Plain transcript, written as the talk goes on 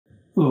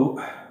Hello,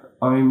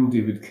 I'm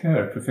David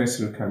Kerr,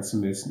 Professor of Cancer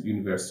Medicine at the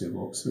University of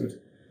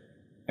Oxford.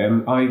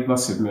 I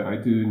must admit I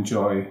do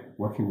enjoy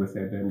working with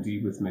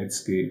MD, with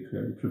Medscape,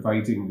 and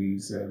providing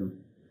these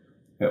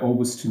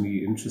always to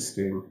me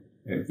interesting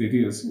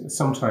videos.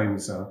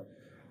 Sometimes a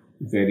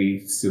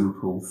very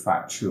simple,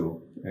 factual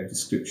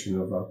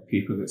description of a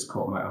paper that's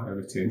caught my eye or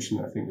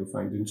attention I think you'll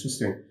find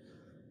interesting.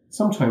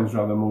 Sometimes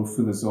rather more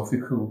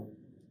philosophical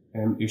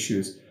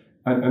issues.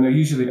 And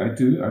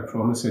I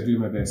promise I do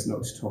my best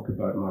not to talk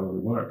about my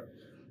own work.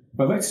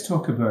 But I'd like to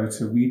talk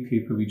about a wee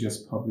paper we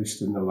just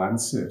published in The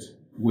Lancet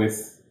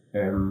with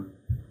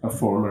a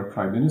former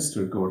Prime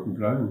Minister, Gordon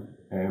Brown,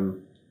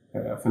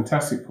 a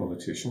fantastic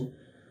politician,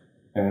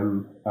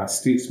 a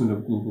statesman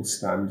of global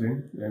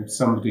standing,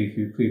 somebody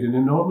who played an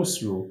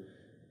enormous role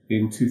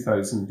in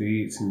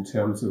 2008 in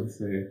terms of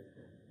the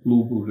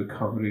global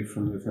recovery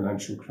from the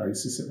financial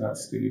crisis at that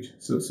stage.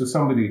 So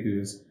somebody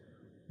who is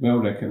well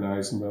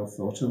recognised and well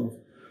thought of.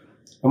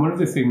 And one of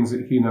the things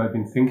that he and I have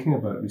been thinking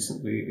about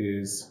recently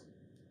is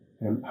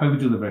how we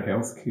deliver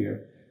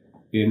healthcare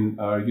in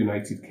our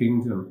United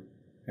Kingdom.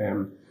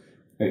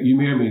 You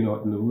may or may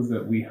not know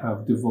that we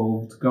have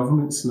devolved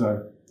governments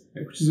now,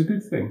 which is a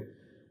good thing.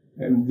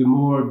 The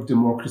more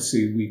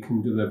democracy we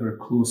can deliver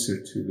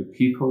closer to the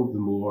people, the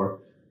more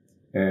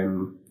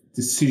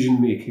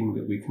decision-making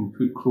that we can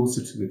put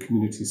closer to the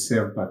communities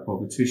served by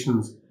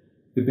politicians,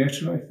 the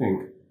better, I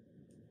think.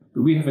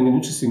 But we're having an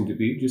interesting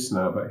debate just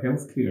now about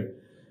healthcare.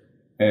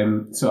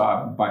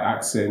 By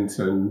accent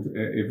and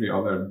every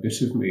other bit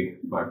of me,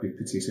 my big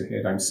potato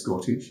head, I'm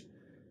Scottish,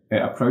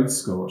 a proud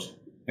Scot.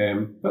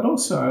 But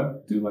also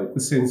I do like the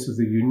sense of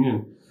the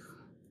union.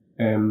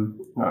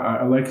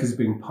 I like us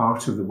being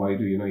part of the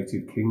wider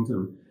United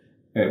Kingdom.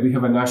 We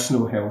have a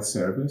national health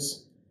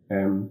service.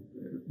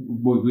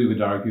 We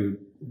would argue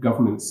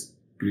government's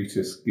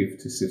greatest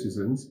gift to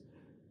citizens.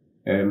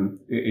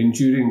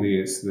 Enduringly,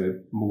 it's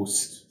the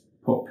most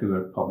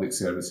popular public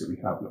service that we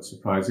have, not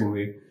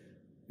surprisingly,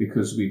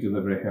 because we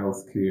deliver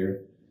healthcare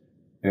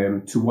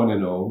to one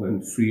and all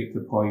and free at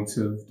the point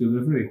of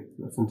delivery.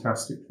 A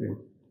fantastic thing.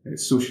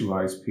 It's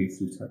socialised, paid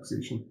through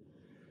taxation.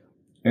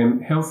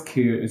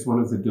 Healthcare is one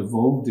of the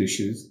devolved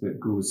issues that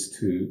goes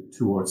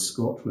towards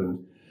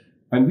Scotland.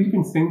 And we've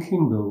been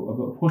thinking, though,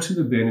 about what are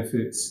the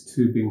benefits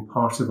to being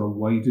part of a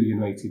wider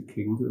United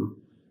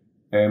Kingdom.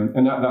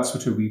 And that's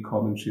what our wee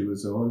commentary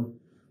was on.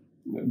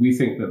 We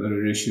think that there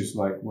are issues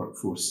like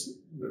workforce,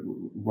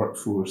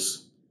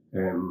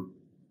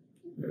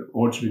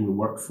 ordering the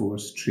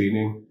workforce,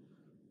 training,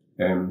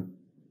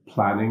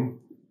 planning.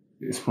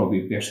 It's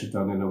probably better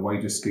done in a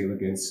wider scale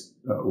against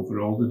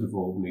over all the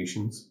devolved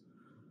nations.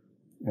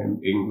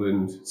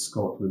 England,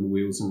 Scotland,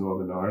 Wales and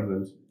Northern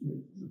Ireland,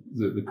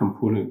 the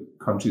component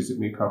countries that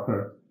make up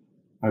our,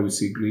 I would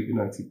say, great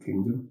United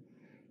Kingdom.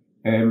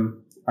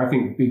 I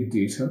think big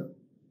data,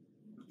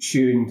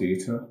 sharing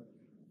data,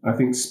 I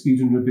think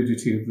speed and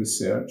rapidity of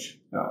research.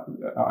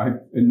 I'm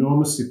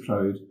enormously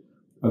proud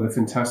of the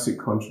fantastic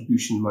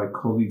contribution my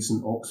colleagues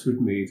in Oxford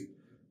made,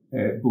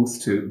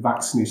 both to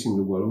vaccinating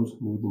the world,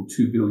 more than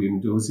 2 billion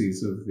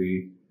doses of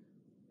the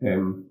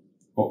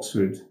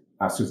Oxford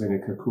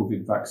AstraZeneca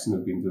COVID vaccine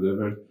have been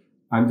delivered,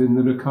 and in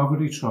the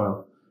recovery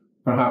trial,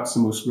 perhaps the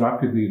most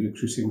rapidly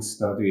recruiting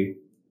study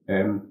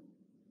in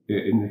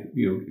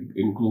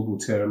global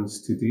terms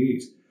to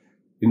date,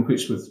 in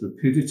which with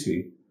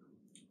rapidity,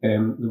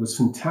 there was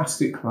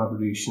fantastic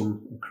collaboration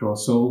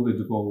across all the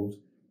devolved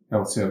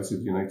health services of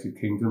the United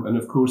Kingdom, and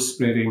of course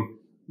spreading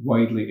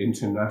widely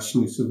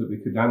internationally so that we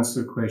could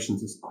answer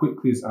questions as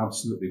quickly as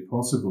absolutely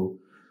possible,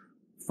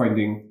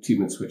 finding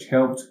treatments which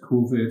helped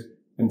COVID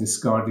and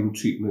discarding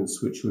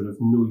treatments which were of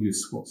no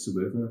use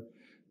whatsoever,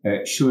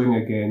 showing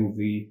again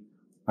the,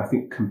 I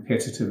think,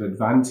 competitive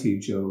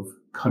advantage of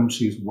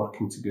countries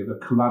working together,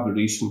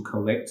 collaboration,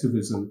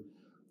 collectivism,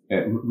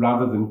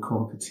 rather than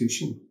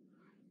competition.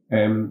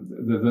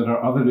 There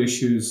are other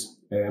issues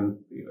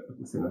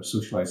within our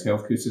socialised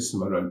healthcare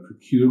system around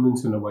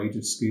procurement on a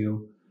wider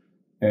scale,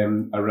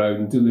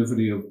 around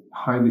delivery of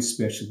highly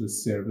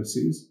specialist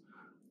services.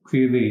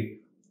 Clearly,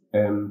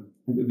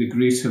 the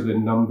greater the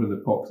number,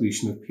 the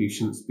population of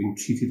patients being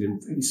treated in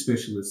very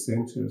specialist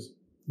centres,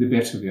 the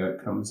better the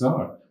outcomes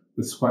are,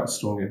 with quite a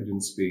strong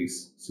evidence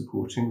base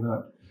supporting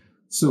that.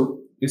 So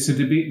it's a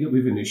debate that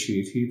we've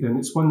initiated, and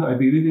it's one that I'd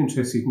be really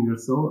interested in your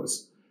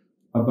thoughts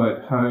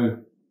about how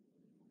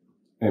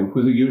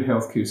whether your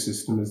healthcare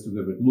system is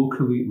delivered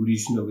locally,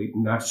 regionally,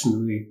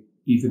 nationally,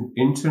 even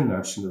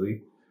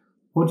internationally.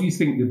 What do you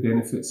think the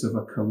benefits of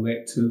a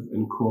collective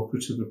and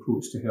cooperative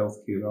approach to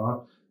healthcare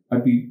are?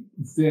 I'd be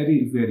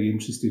very, very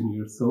interested in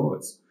your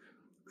thoughts.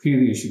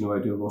 Clearly, as you know, I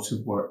do a lot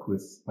of work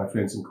with my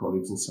friends and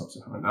colleagues in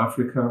sub-Saharan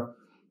Africa.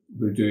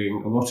 We're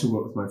doing a lot of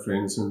work with my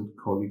friends and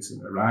colleagues in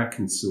Iraq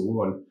and so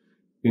on,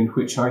 in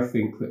which I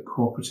think that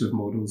cooperative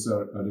models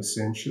are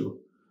essential.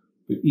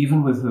 But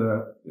even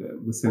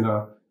within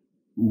a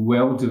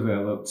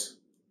well-developed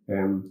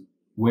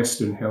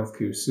Western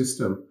healthcare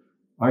system,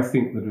 I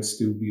think there are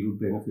still real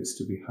benefits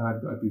to be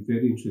had, but I'd be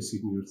very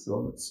interested in your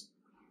thoughts.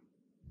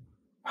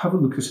 Have a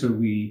look at our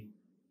wee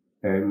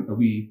a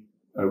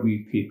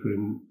wee paper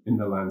in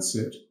the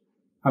Lancet.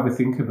 Have a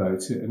think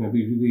about it, and I'd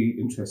be really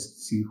interested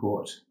to see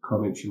what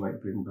comments you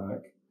might bring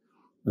back.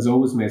 As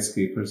always,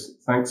 Medscapers,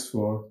 thanks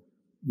for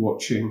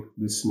watching,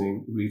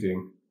 listening,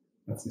 reading.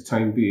 And for the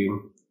time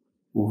being,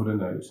 over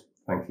and out.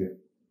 Thank you.